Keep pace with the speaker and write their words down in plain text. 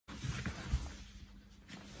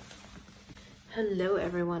Hello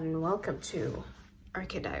everyone and welcome to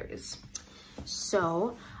Arcade Diaries.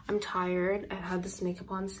 So I'm tired. I've had this makeup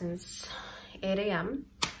on since 8 a.m.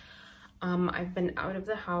 I've been out of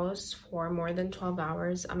the house for more than 12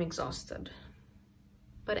 hours. I'm exhausted.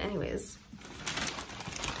 But anyways,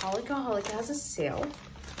 Holika has a sale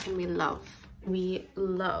and we love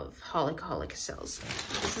Holika sales.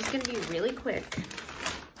 This is gonna be really quick.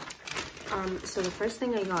 So the first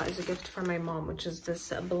thing I got is a gift from my mom, which is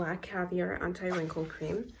this black caviar anti-wrinkle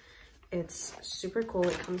cream. It's super cool.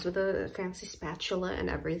 It comes with a fancy spatula and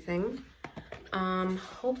everything.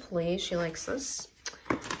 Hopefully she likes this.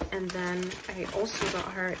 And then I also got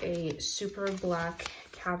her a super black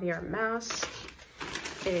caviar mask.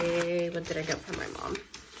 What did I get from my mom?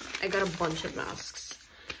 I got a bunch of masks.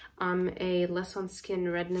 A less on skin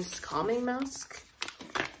redness calming mask.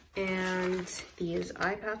 And these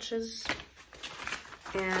eye patches.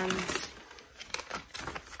 And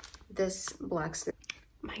this black snip.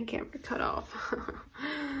 My camera cut off.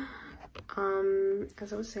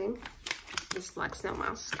 As I was saying, this black snow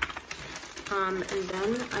mask. And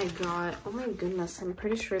then I got, oh my goodness, I'm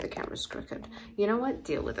pretty sure the camera's crooked. You know what?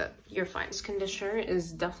 Deal with it. You're fine. This conditioner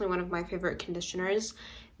is definitely one of my favorite conditioners.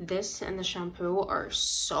 This and the shampoo are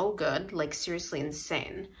so good, like seriously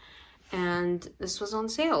insane. And this was on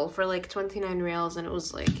sale for like 29 reals and it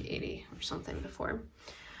was like 80 or something before.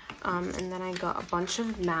 And then I got a bunch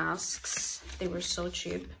of masks. They were so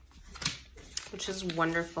cheap, which is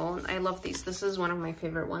wonderful. And I love these. This is one of my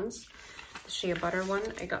favorite ones. The shea butter one,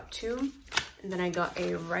 I got 2. And then I got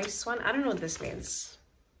a rice one. I don't know what this means.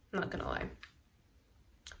 I'm not gonna lie.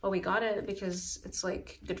 But we got it because it's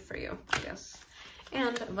like good for you, I guess.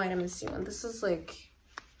 And vitamin C one. This is like,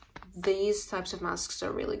 these types of masks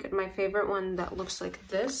are really good. My favorite one that looks like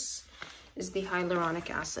this is the hyaluronic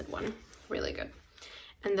acid one. Really good.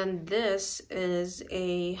 And then this is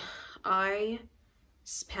a eye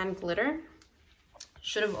span glitter.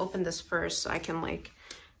 Should have opened this first so I can like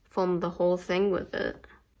film the whole thing with it.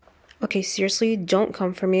 Okay, seriously, don't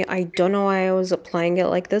come for me. I don't know why I was applying it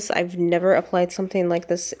like this. I've never applied something like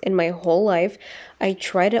this in my whole life. I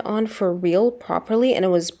tried it on for real properly and it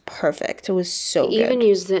was perfect. It was so good. I even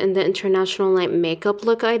used it in the international night makeup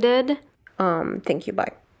look I did. Thank you,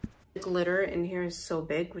 bye. The glitter in here is so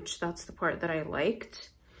big, which that's the part that I liked.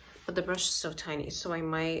 But the brush is so tiny, so I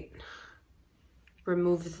might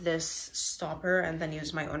remove this stopper and then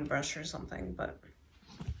use my own brush or something, but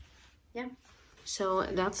yeah. So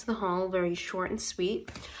that's the haul, very short and sweet.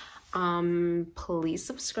 Please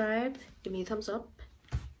subscribe, give me a thumbs up,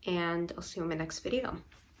 and I'll see you in my next video.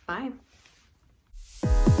 Bye.